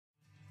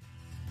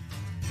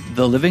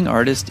The Living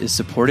Artist is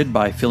supported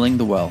by Filling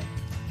the Well,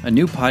 a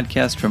new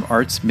podcast from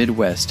Arts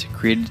Midwest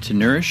created to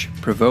nourish,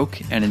 provoke,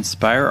 and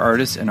inspire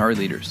artists and art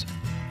leaders.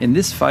 In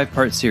this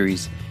 5-part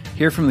series,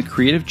 hear from the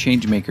creative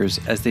changemakers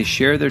as they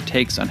share their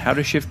takes on how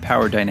to shift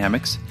power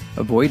dynamics,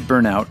 avoid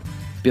burnout,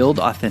 build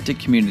authentic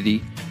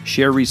community,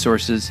 share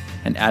resources,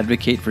 and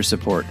advocate for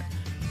support.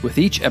 With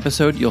each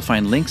episode, you'll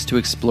find links to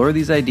explore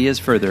these ideas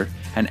further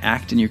and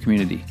act in your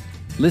community.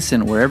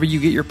 Listen wherever you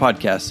get your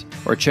podcasts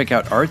or check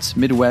out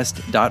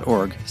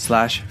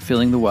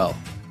artsmidwest.org/fillingthewell.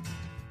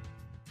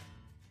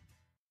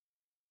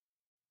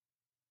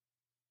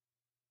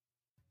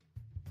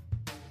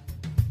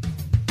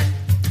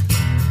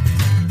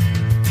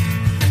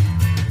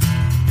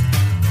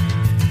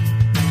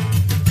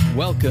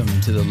 Welcome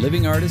to the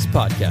Living Artist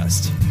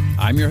Podcast.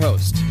 I'm your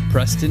host,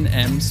 Preston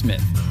M.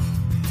 Smith.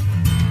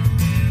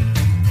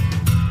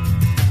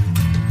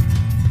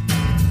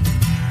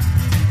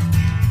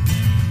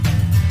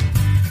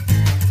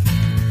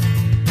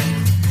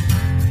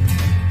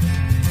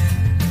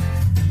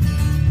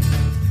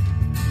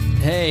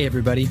 Hey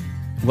everybody,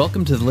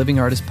 welcome to the Living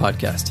Artist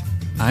Podcast.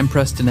 I'm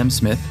Preston M.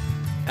 Smith,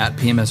 at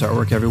PMS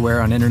Artwork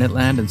everywhere on internet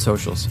land and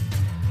socials.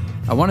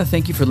 I want to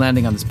thank you for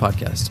landing on this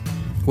podcast.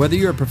 Whether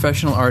you're a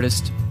professional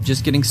artist,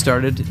 just getting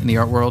started in the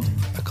art world,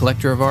 a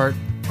collector of art,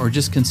 or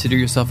just consider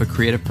yourself a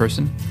creative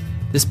person,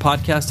 this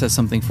podcast has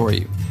something for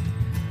you.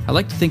 I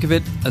like to think of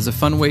it as a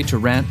fun way to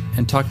rant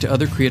and talk to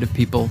other creative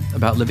people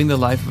about living the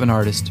life of an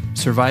artist,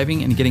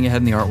 surviving and getting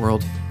ahead in the art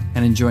world,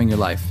 and enjoying your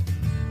life.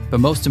 But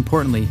most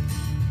importantly,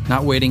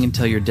 not waiting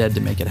until you're dead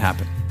to make it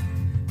happen.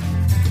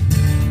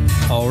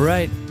 All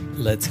right,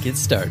 let's get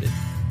started.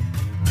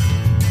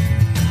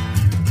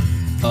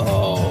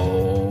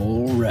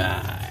 All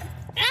right.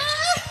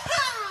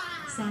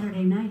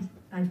 Saturday Night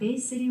by Bay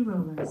City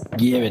Rollers.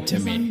 Give it to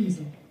me.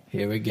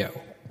 Here we go.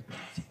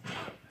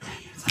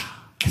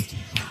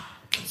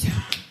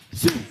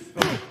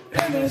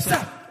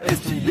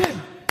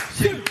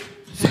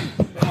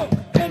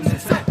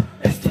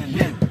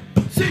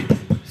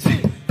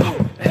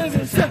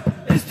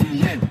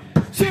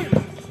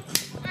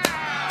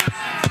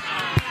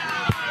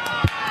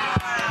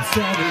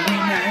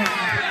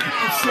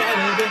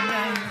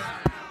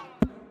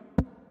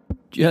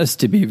 Just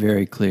to be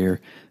very clear,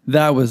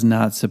 that was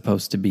not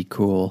supposed to be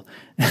cool.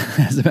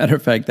 As a matter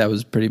of fact, that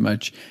was pretty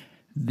much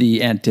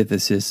the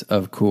antithesis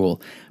of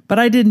cool. But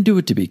I didn't do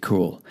it to be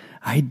cool.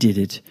 I did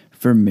it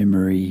for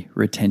memory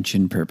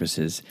retention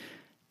purposes.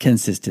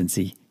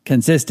 Consistency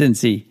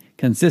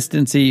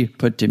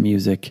put to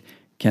music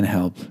can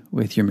help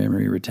with your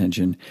memory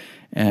retention.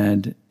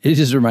 And it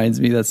just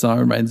reminds me, that song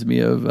reminds me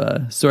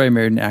of Sorry I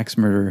Married an Axe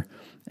Murderer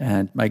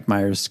and Mike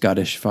Myers'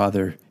 Scottish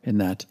father in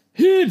that.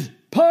 Heed!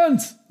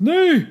 Pants!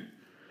 No!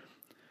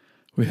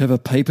 We have a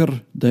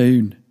piper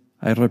down.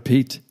 I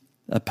repeat,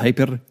 a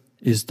piper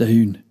is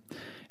down.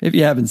 If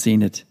you haven't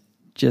seen it,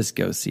 just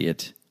go see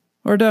it.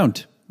 Or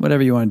don't.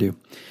 Whatever you want to do.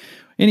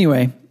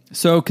 Anyway,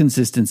 so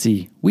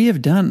consistency. We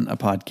have done a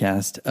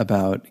podcast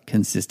about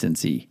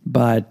consistency,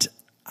 but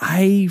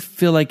I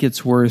feel like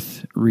it's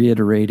worth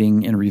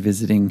reiterating and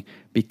revisiting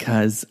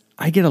because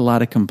I get a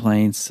lot of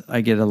complaints. I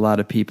get a lot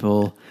of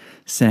people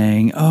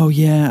saying, oh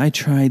yeah, I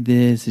tried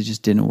this, it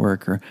just didn't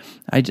work. Or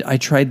I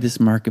tried this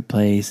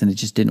marketplace and it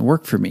just didn't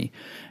work for me.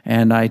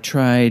 And I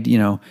tried,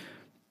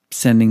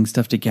 sending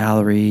stuff to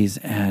galleries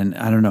and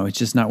I don't know, it's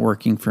just not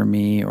working for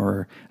me,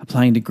 or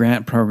applying to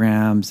grant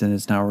programs and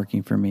it's not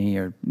working for me,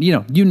 or,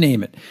 you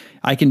name it.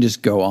 I can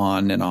just go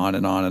on and on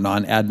and on and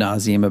on ad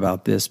nauseum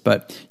about this,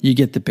 but you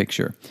get the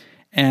picture.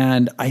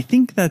 And I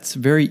think that's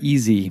very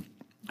easy.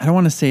 I don't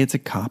want to say it's a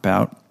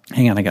cop-out.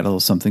 Hang on, I got a little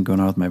something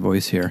going on with my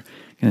voice here.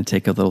 I'm going to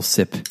take a little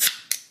sip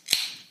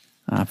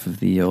off of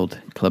the old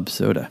club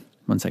soda.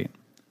 1 second.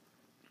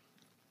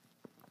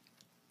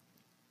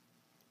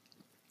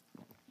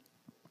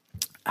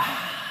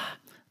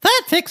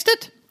 That fixed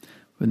it.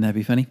 Wouldn't that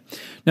be funny?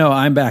 No,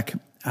 I'm back.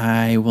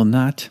 I will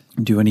not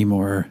do any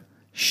more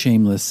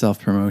shameless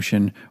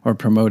self-promotion or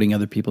promoting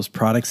other people's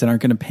products that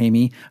aren't going to pay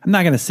me. I'm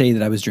not going to say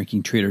that I was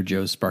drinking Trader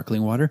Joe's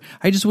sparkling water.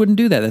 I just wouldn't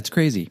do that. That's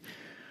crazy.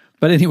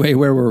 But anyway,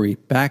 where were we?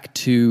 Back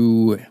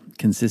to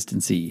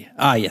consistency.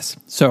 Yes.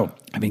 So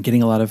I've been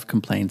getting a lot of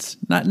complaints.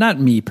 Not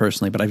me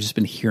personally, but I've just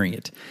been hearing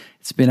it.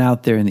 It's been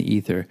out there in the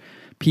ether.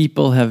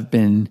 People have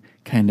been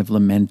kind of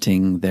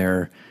lamenting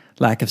their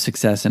lack of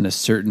success in a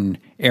certain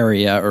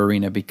area or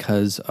arena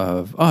because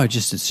of,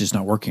 it's just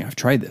not working. I've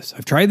tried this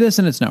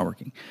and it's not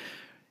working.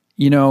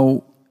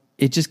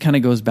 It just kind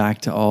of goes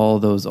back to all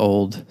those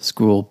old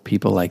school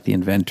people like the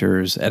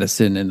inventors,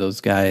 Edison and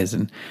those guys.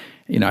 And,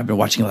 I've been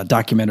watching a lot of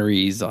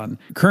documentaries on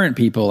current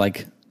people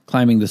like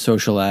climbing the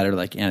social ladder,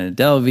 like Anna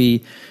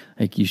Delvey.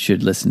 Like, you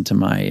should listen to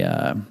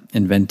my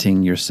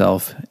Inventing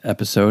Yourself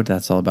episode.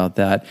 That's all about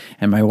that.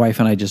 And my wife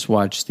and I just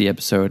watched the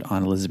episode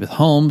on Elizabeth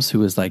Holmes, who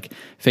was like,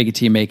 fake it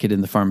till you make it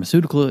in the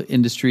pharmaceutical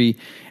industry.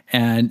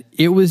 And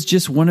it was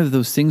just one of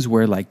those things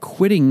where like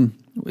quitting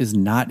is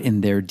not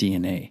in their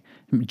DNA.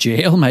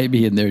 Jail might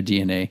be in their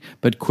DNA,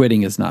 but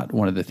quitting is not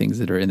one of the things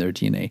that are in their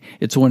DNA.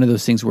 It's one of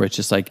those things where it's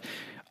just like,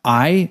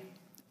 I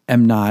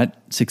am not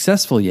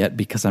successful yet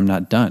because I'm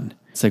not done.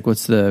 It's like,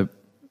 what's the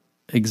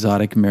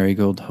exotic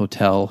Marigold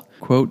Hotel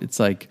quote? It's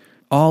like,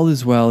 all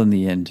is well in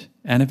the end.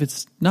 And if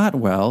it's not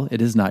well,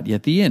 it is not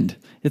yet the end.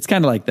 It's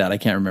kind of like that. I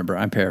can't remember.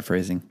 I'm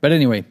paraphrasing. But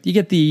anyway, you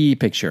get the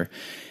picture.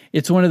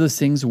 It's one of those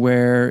things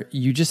where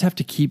you just have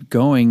to keep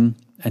going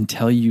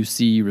until you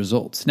see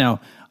results. Now,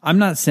 I'm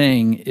not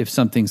saying if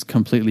something's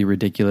completely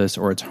ridiculous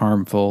or it's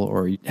harmful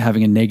or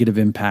having a negative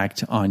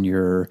impact on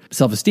your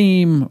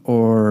self-esteem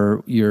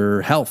or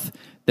your health,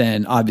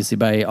 then obviously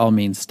by all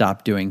means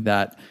stop doing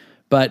that.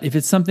 But if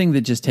it's something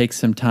that just takes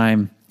some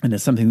time and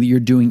it's something that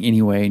you're doing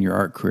anyway in your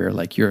art career,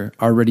 like you're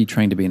already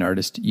trying to be an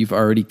artist, you've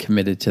already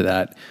committed to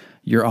that,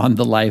 you're on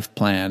the life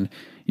plan,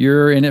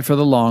 you're in it for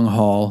the long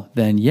haul,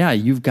 then yeah,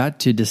 you've got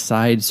to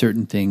decide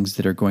certain things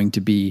that are going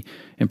to be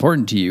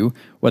important to you,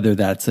 whether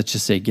that's, let's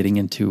just say, getting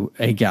into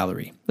a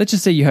gallery. Let's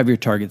just say you have your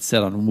target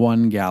set on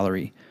one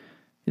gallery.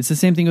 It's the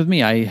same thing with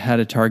me. I had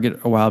a target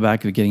a while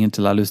back of getting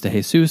into La Luz de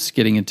Jesus,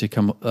 getting into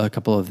a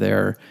couple of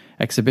their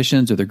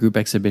exhibitions or their group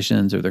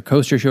exhibitions or their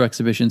coaster show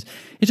exhibitions.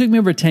 It took me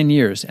over 10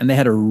 years, and they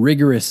had a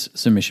rigorous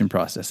submission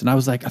process. And I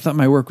was like, I thought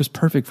my work was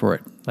perfect for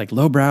it. Like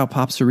lowbrow,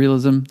 pop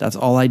surrealism, that's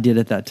all I did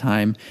at that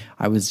time.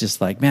 I was just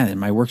like, man,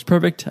 my work's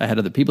perfect. I had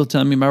other people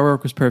telling me my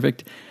work was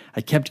perfect.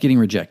 I kept getting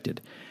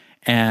rejected.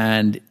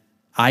 And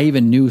I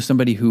even knew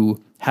somebody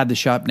who had the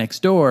shop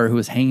next door who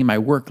was hanging my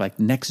work like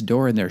next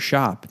door in their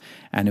shop.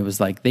 And it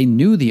was like, they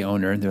knew the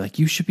owner and they're like,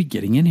 you should be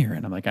getting in here.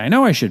 And I'm like, I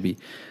know I should be.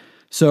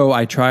 So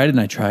I tried and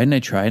I tried and I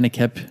tried and I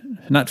kept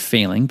not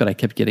failing, but I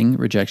kept getting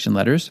rejection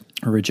letters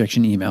or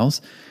rejection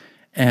emails.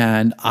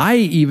 And I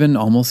even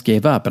almost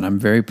gave up, and I'm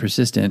very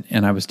persistent.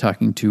 And I was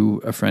talking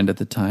to a friend at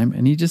the time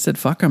and he just said,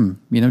 fuck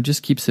them,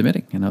 just keep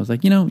submitting. And I was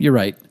like, you're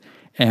right.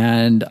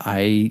 And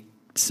I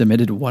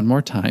submitted one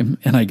more time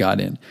and I got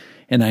in.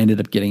 And I ended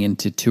up getting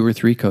into 2 or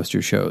 3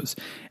 coaster shows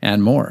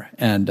and more.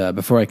 And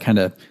before I kind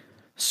of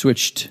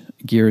switched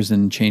gears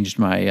and changed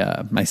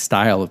my my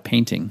style of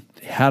painting,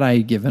 had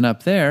I given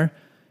up there,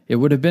 it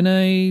would have been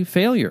a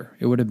failure.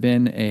 It would have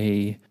been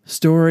a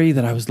story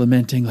that I was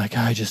lamenting, like,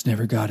 I just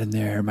never got in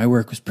there. My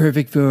work was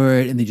perfect for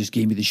it, and they just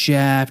gave me the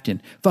shaft,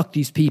 and fuck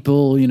these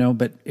people,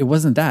 But it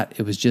wasn't that.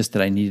 It was just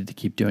that I needed to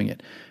keep doing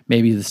it.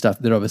 Maybe the stuff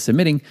that I was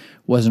submitting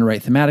wasn't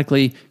right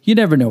thematically. You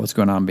never know what's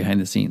going on behind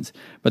the scenes.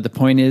 But the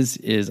point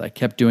is I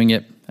kept doing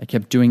it. I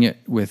kept doing it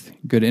with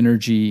good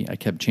energy. I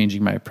kept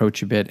changing my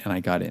approach a bit, and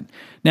I got in.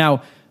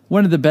 Now,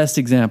 one of the best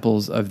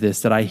examples of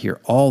this that I hear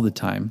all the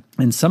time,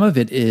 and some of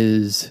it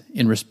is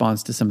in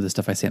response to some of the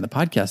stuff I say on the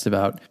podcast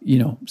about,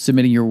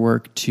 submitting your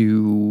work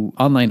to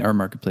online art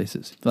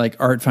marketplaces like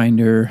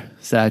Artfinder,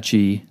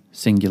 Saatchi,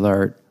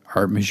 Singulart,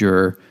 Art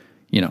Majeur.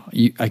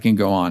 I can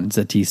go on,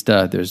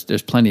 Zetista.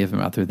 There's plenty of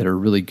them out there that are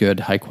really good,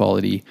 high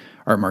quality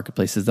art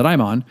marketplaces that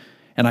I'm on,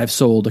 and I've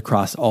sold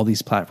across all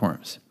these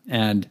platforms.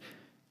 And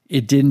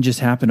it didn't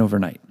just happen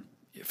overnight.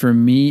 For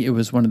me, it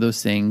was one of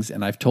those things,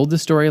 and I've told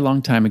this story a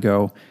long time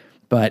ago,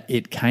 but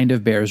it kind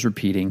of bears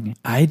repeating.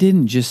 I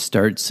didn't just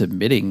start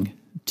submitting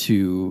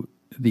to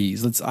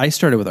these. I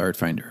started with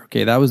Artfinder.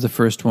 Okay, that was the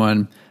first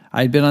one.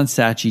 I'd been on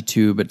Saatchi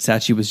too, but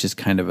Saatchi was just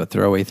kind of a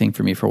throwaway thing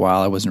for me for a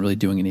while. I wasn't really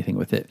doing anything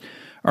with it.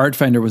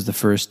 Artfinder was the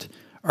first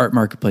art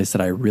marketplace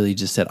that I really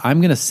just said, I'm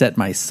going to set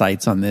my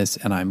sights on this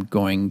and I'm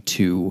going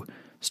to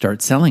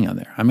start selling on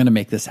there. I'm going to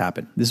make this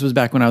happen. This was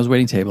back when I was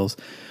waiting tables.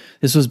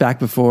 This was back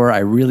before I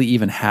really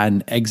even had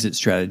an exit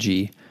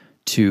strategy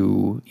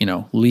to,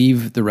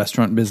 leave the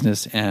restaurant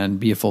business and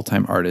be a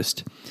full-time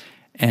artist.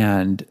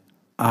 And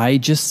I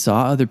just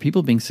saw other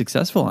people being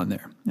successful on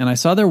there. And I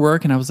saw their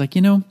work and I was like,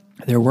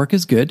 their work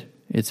is good.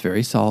 It's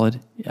very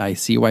solid. I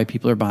see why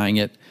people are buying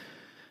it.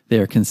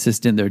 They're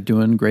consistent. They're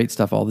doing great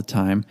stuff all the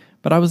time.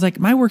 But I was like,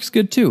 my work's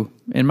good too.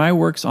 And my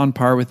work's on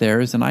par with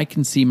theirs. And I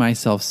can see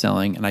myself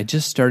selling. And I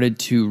just started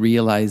to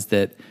realize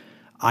that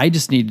I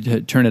just needed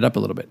to turn it up a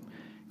little bit.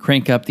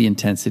 Crank up the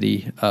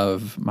intensity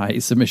of my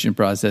submission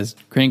process,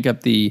 crank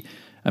up the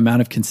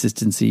amount of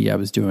consistency I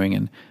was doing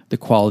and the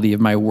quality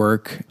of my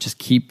work, just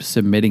keep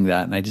submitting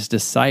that. And I just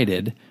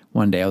decided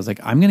one day, I was like,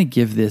 I'm going to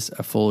give this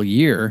a full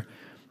year.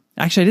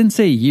 Actually, I didn't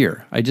say a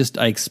year. I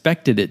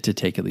expected it to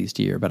take at least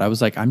a year, but I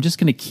was like, I'm just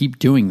going to keep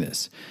doing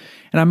this.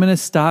 And I'm going to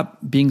stop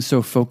being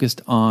so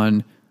focused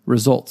on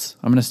results.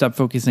 I'm going to stop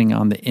focusing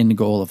on the end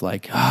goal of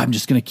like, I'm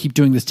just going to keep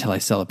doing this till I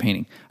sell a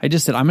painting. I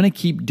just said, I'm going to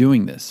keep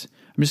doing this.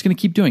 I'm just going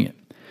to keep doing it.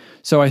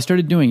 So I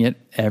started doing it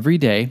every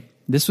day.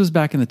 This was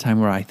back in the time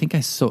where I think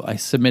I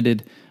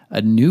submitted a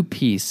new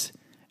piece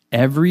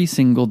every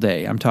single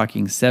day. I'm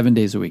talking 7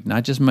 days a week,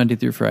 not just Monday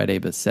through Friday,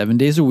 but 7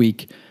 days a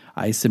week.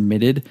 I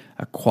submitted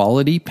a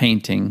quality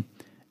painting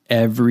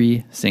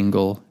every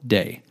single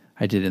day.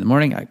 I did it in the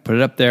morning. I put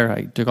it up there.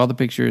 I took all the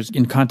pictures,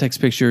 in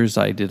context pictures.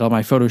 I did all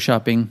my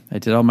photoshopping. I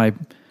did all my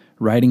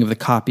writing of the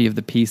copy of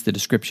the piece, the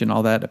description,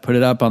 all that. I put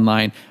it up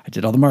online. I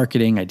did all the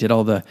marketing. I did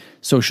all the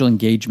social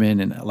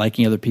engagement and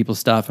liking other people's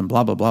stuff and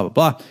blah, blah, blah, blah,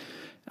 blah.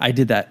 I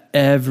did that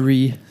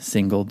every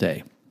single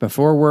day.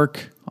 Before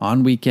work,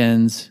 on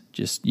weekends,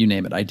 just you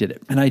name it, I did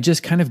it. And I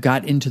just kind of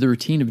got into the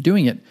routine of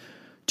doing it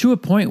to a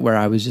point where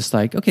I was just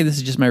like, okay, this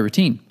is just my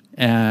routine.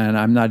 and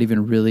I'm not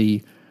even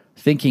really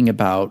thinking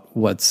about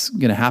what's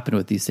going to happen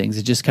with these things.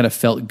 It just kind of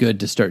felt good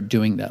to start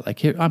doing that. Like,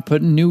 here, I'm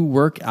putting new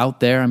work out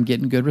there. I'm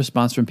getting good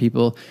response from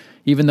people.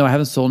 Even though I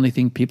haven't sold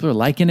anything, people are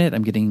liking it.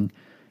 I'm getting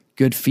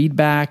good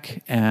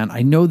feedback, and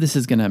I know this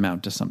is going to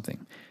amount to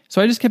something.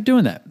 So I just kept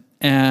doing that.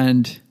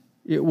 And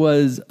it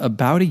was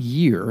about a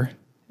year,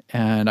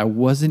 and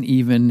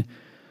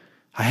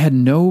I had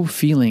no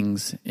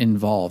feelings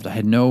involved. I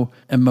had no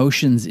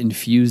emotions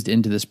infused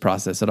into this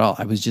process at all.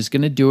 I was just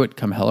going to do it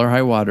come hell or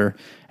high water.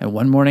 And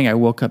one morning I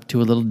woke up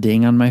to a little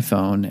ding on my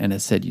phone, and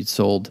it said you'd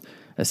sold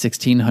a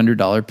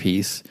 $1,600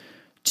 piece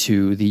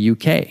to the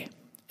UK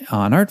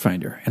on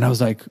Artfinder. And I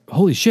was like,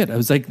 holy shit. I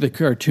was like the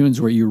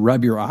cartoons where you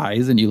rub your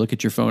eyes and you look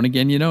at your phone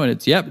again, and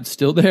it's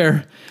still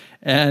there.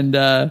 And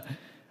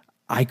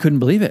I couldn't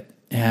believe it.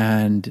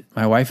 And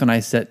my wife and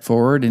I set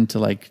forward into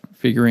like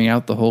figuring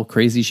out the whole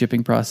crazy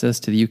shipping process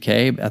to the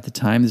UK. At the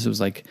time, this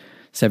was like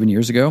 7.5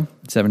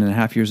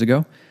 years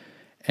ago.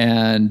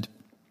 And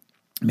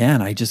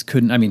man, I just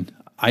couldn't. I mean,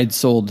 I'd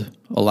sold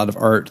a lot of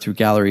art through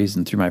galleries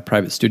and through my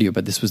private studio,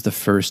 but this was the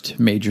first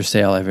major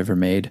sale I've ever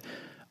made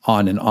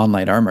on an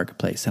online art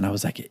marketplace. And I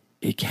was like,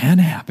 it can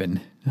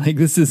happen. Like,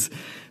 this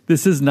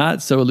is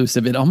not so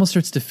elusive. It almost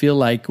starts to feel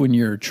like when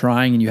you're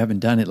trying and you haven't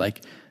done it,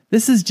 like,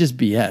 this is just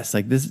BS.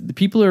 Like, the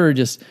people are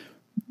just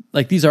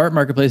like, these art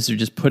marketplaces are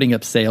just putting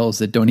up sales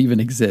that don't even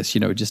exist,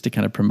 just to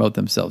kind of promote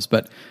themselves.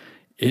 But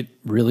it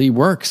really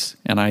works.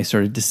 And I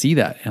started to see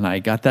that, and I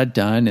got that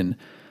done, and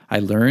I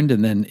learned.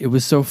 And then it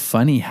was so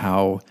funny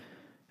how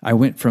I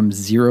went from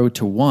 0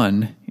 to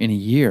 1 in a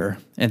year.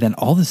 And then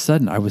all of a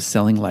sudden I was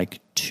selling like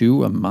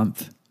 2 a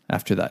month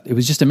after that. It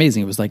was just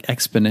amazing. It was like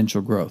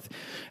exponential growth.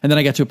 And then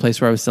I got to a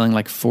place where I was selling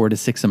like 4 to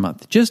 6 a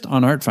month, just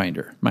on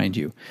Artfinder, mind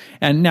you.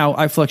 And now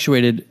I've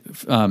fluctuated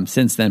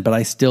since then, but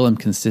I still am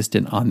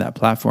consistent on that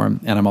platform.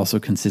 And I'm also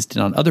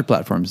consistent on other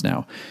platforms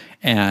now.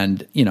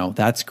 And,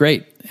 that's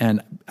great.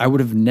 And I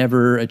would have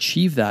never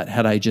achieved that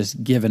had I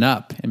just given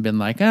up and been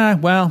like,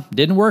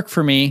 didn't work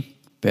for me.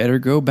 Better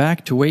go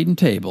back to waiting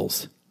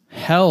tables.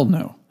 Hell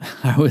no.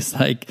 I was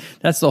like,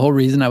 that's the whole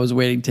reason I was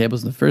waiting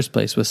tables in the first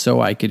place, was so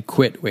I could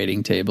quit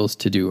waiting tables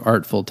to do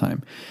art full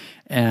time.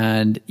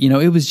 And,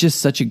 it was just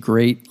such a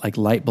great like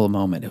light bulb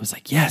moment. It was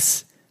like,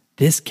 yes,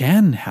 this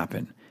can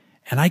happen,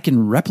 and I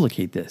can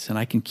replicate this, and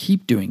I can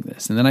keep doing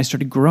this. And then I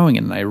started growing,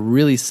 and I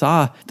really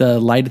saw the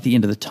light at the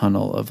end of the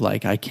tunnel of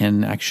like, I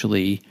can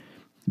actually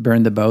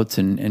burn the boats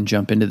and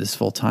jump into this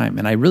full time.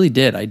 And I really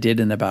did. I did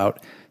in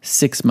about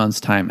 6 months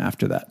time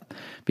after that,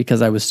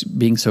 because I was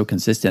being so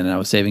consistent and I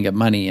was saving up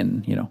money.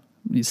 And,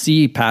 you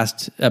see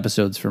past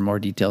episodes for more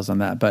details on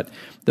that. But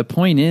the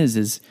point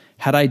is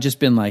had I just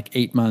been like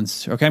 8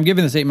 months, okay, I'm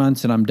giving this 8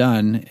 months and I'm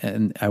done,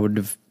 and I would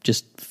have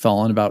just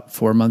fallen about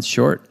 4 months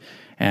short,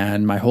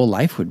 and my whole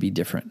life would be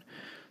different.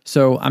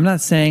 So I'm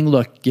not saying,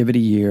 look, give it a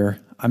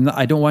year.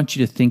 I don't want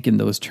you to think in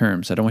those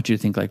terms. I don't want you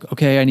to think like,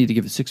 okay, I need to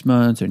give it 6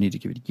 months, or I need to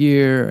give it a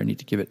year, or I need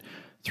to give it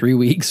 3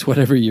 weeks,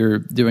 whatever you're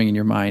doing in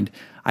your mind.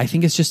 I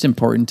think it's just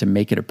important to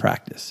make it a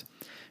practice.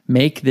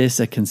 Make this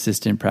a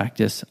consistent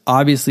practice.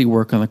 Obviously,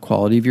 work on the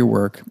quality of your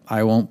work.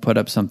 I won't put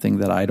up something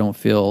that I don't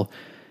feel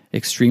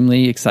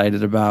extremely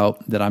excited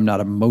about, that I'm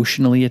not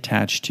emotionally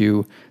attached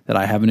to, that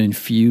I haven't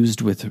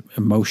infused with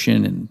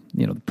emotion and,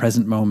 the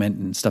present moment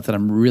and stuff that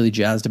I'm really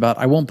jazzed about.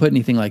 I won't put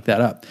anything like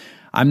that up.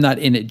 I'm not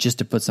in it just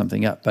to put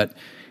something up. But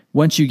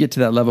once you get to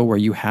that level where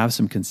you have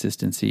some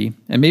consistency,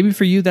 and maybe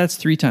for you that's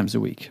 3 times a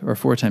week or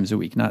 4 times a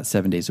week, not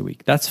 7 days a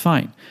week, that's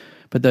fine.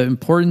 But the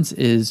importance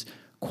is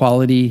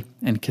quality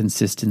and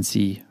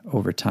consistency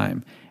over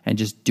time, and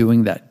just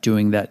doing that.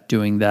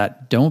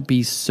 Don't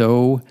be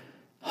so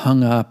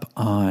hung up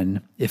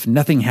on, if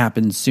nothing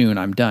happens soon,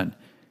 I'm done.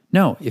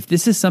 No, if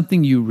this is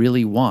something you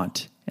really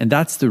want, and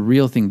that's the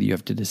real thing that you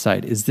have to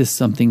decide, is this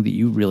something that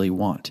you really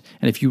want?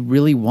 And if you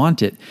really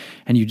want it,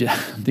 and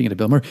I'm thinking of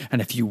Bill Murray,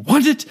 and if you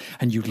want it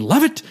and you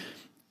love it,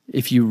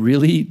 if you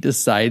really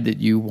decide that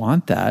you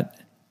want that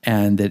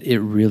and that it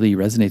really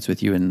resonates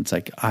with you, and it's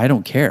like, I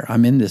don't care,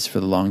 I'm in this for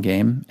the long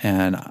game,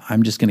 and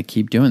I'm just going to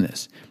keep doing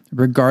this,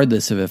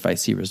 regardless of if I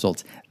see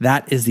results.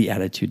 That is the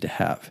attitude to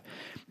have.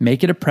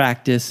 Make it a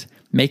practice.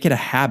 Make it a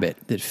habit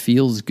that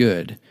feels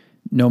good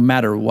no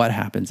matter what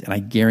happens. And I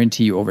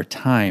guarantee you, over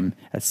time,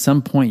 at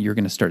some point, you're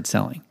going to start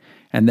selling.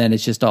 And then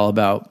it's just all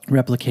about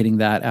replicating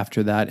that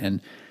after that,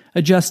 and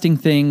adjusting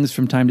things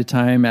from time to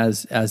time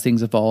as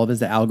things evolve, as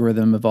the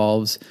algorithm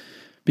evolves.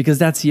 Because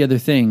that's the other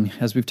thing,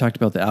 as we've talked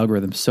about the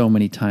algorithm so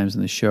many times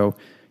in the show,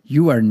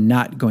 you are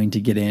not going to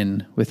get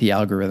in with the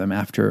algorithm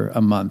after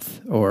a month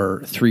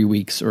or 3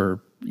 weeks or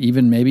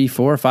even maybe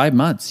 4 or 5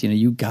 months.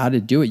 You got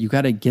to do it. You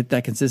got to get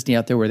that consistency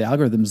out there where the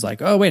algorithm is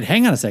like, oh, wait,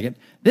 hang on a second.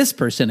 This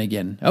person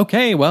again.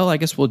 Okay, well, I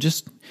guess we're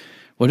just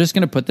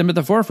going to put them at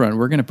the forefront.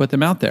 We're going to put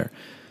them out there.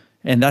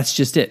 And that's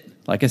just it.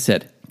 Like I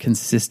said,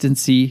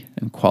 consistency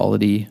and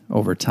quality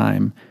over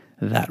time,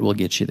 that will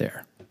get you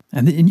there.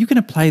 And you can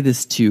apply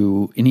this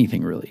to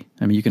anything, really.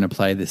 I mean, you can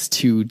apply this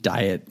to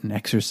diet and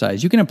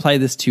exercise. You can apply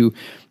this to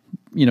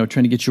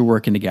trying to get your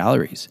work into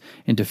galleries,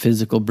 into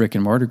physical brick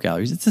and mortar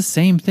galleries. It's the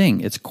same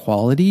thing. It's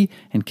quality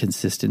and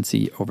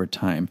consistency over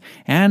time.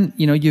 And,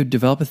 you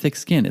develop a thick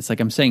skin. It's like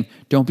I'm saying,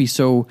 don't be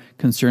so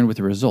concerned with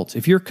the results.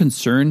 If you're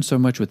concerned so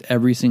much with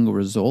every single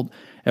result,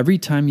 every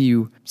time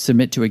you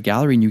submit to a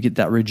gallery and you get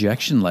that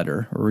rejection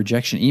letter or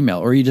rejection email,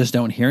 or you just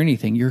don't hear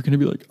anything, you're going to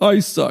be like, I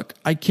suck.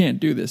 I can't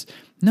do this.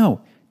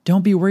 No.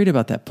 Don't be worried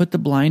about that. Put the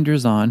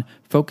blinders on.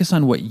 Focus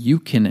on what you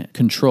can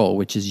control,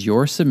 which is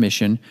your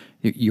submission,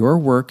 your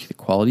work, the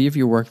quality of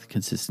your work, the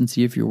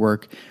consistency of your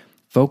work.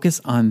 Focus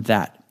on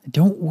that.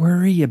 Don't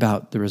worry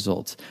about the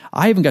results.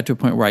 I even got to a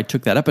point where I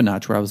took that up a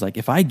notch where I was like,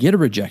 if I get a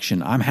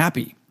rejection, I'm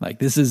happy.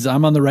 Like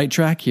I'm on the right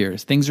track here.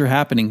 Things are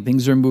happening.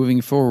 Things are moving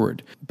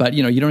forward. But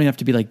you don't even have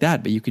to be like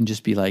that, but you can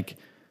just be like,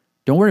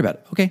 don't worry about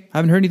it. Okay, I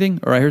haven't heard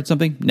anything, or I heard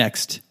something.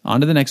 Next.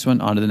 On to the next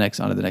one, on to the next,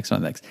 on to the next, on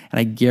to the next. And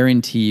I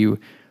guarantee you,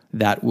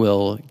 that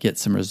will get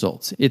some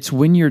results. It's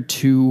when you're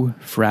too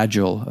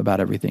fragile about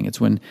everything. It's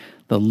when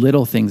the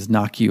little things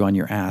knock you on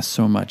your ass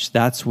so much.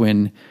 That's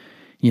when,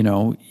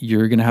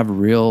 you're going to have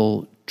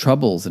real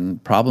troubles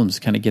and problems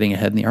kind of getting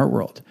ahead in the art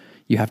world.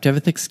 You have to have a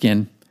thick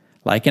skin.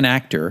 Like an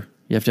actor,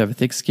 you have to have a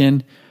thick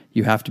skin.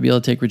 You have to be able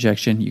to take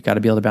rejection. You got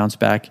to be able to bounce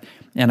back.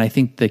 And I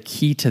think the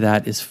key to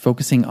that is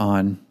focusing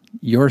on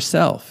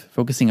yourself,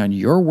 focusing on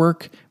your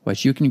work,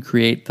 what you can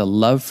create, the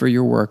love for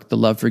your work, the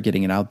love for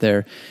getting it out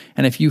there.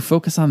 And if you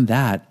focus on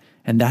that,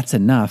 and that's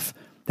enough,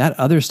 that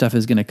other stuff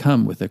is going to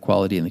come with the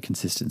quality and the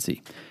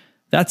consistency.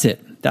 That's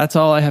it. That's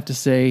all I have to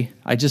say.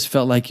 I just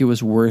felt like it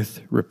was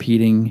worth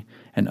repeating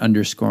and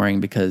underscoring,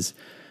 because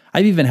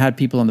I've even had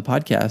people on the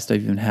podcast,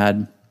 I've even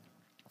had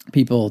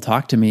people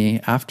talk to me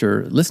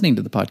after listening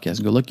to the podcast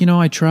and go, look,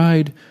 I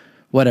tried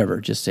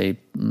whatever, just say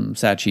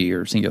Saatchi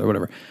or Singular,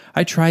 whatever.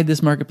 I tried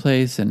this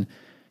marketplace and,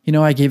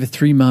 I gave it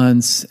 3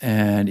 months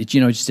and it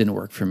just didn't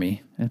work for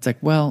me. And it's like,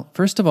 well,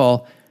 first of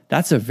all,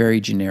 that's a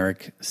very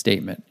generic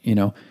statement.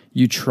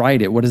 You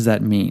tried it. What does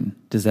that mean?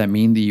 Does that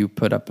mean that you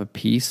put up a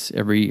piece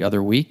every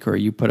other week, or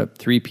you put up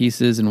 3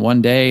 pieces in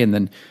one day and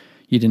then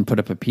you didn't put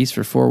up a piece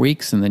for 4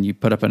 weeks and then you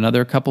put up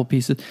another couple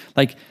pieces?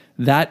 Like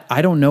that,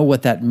 I don't know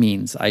what that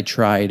means. I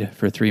tried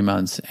for 3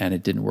 months and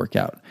it didn't work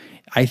out.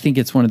 I think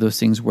it's one of those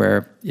things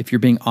where if you're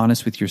being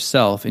honest with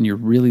yourself and you're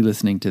really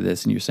listening to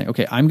this and you're saying,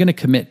 okay, I'm going to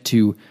commit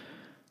to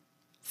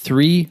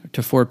 3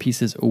 to 4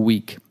 pieces a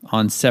week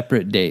on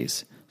separate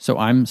days. So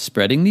I'm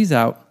spreading these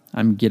out.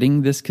 I'm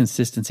getting this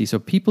consistency. So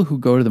people who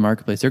go to the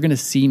marketplace, they're going to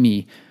see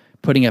me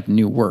putting up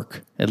new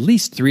work at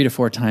least 3 to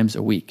 4 times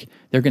a week.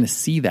 They're going to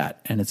see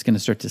that, and it's going to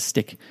start to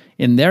stick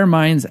in their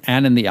minds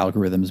and in the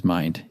algorithm's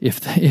mind.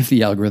 If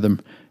the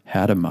algorithm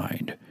had a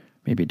mind,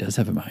 maybe it does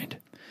have a mind.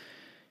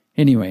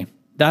 Anyway,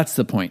 that's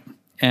the point.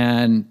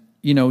 And,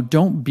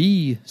 don't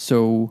be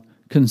so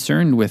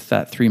concerned with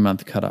that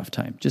 3-month cutoff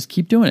time. Just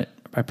keep doing it.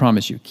 I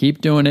promise you,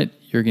 keep doing it.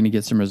 You're going to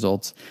get some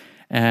results.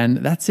 And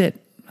that's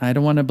it. I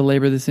don't want to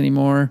belabor this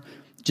anymore.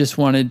 Just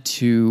wanted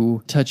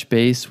to touch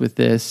base with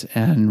this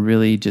and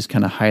really just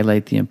kind of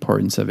highlight the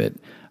importance of it,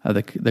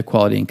 the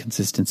quality and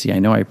consistency. I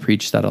know I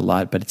preach that a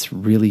lot, but it's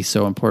really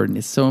so important.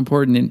 It's so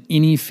important in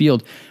any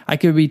field. I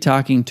could be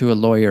talking to a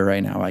lawyer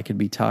right now. I could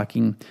be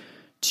talking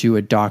to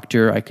a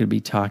doctor. I could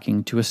be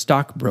talking to a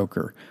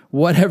stockbroker,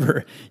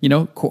 whatever.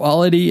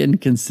 Quality and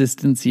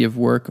consistency of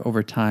work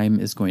over time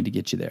is going to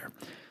get you there.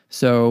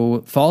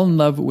 So fall in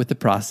love with the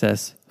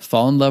process,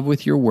 fall in love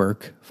with your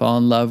work, fall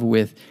in love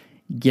with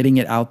getting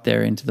it out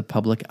there into the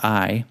public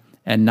eye,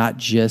 and not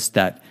just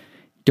that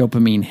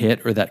dopamine hit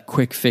or that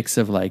quick fix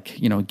of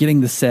getting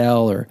the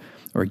sale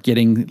or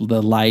getting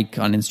the like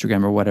on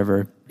Instagram or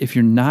whatever. If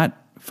you're not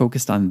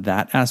focused on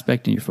that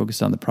aspect and you're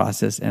focused on the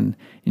process and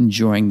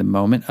enjoying the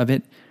moment of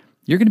it,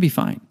 you're going to be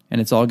fine and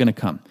it's all going to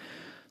come.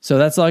 So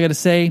that's all I got to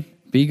say.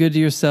 Be good to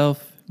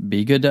yourself,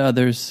 be good to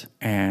others,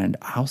 and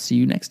I'll see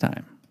you next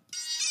time.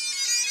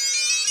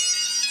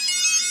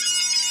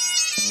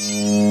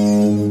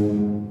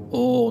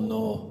 Oh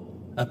no,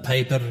 a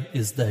paper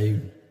is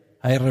down.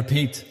 I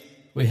repeat,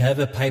 we have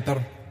a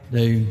paper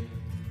down.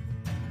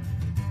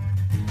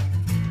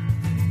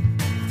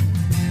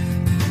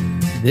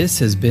 This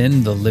has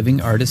been the Living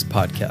Artist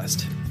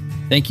Podcast.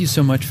 Thank you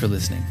so much for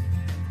listening.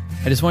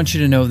 I just want you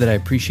to know that I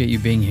appreciate you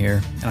being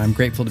here, and I'm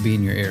grateful to be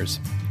in your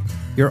ears.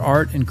 Your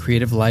art and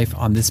creative life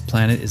on this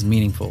planet is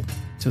meaningful,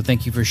 so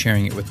thank you for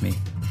sharing it with me.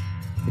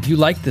 If you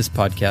like this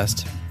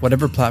podcast,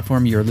 whatever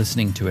platform you're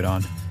listening to it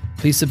on,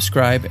 please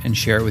subscribe and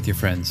share it with your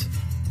friends.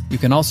 You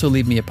can also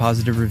leave me a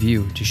positive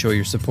review to show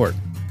your support.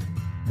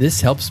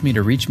 This helps me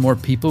to reach more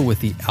people with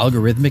the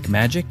algorithmic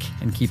magic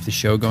and keep the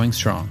show going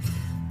strong.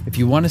 If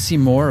you want to see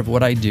more of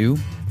what I do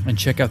and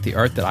check out the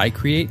art that I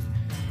create,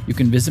 you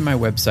can visit my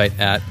website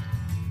at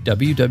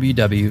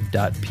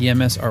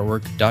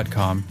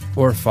www.pmsartwork.com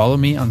or follow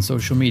me on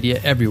social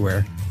media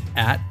everywhere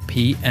at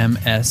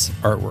PMS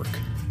Artwork.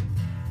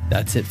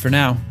 That's it for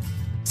now.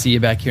 See you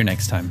back here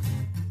next time.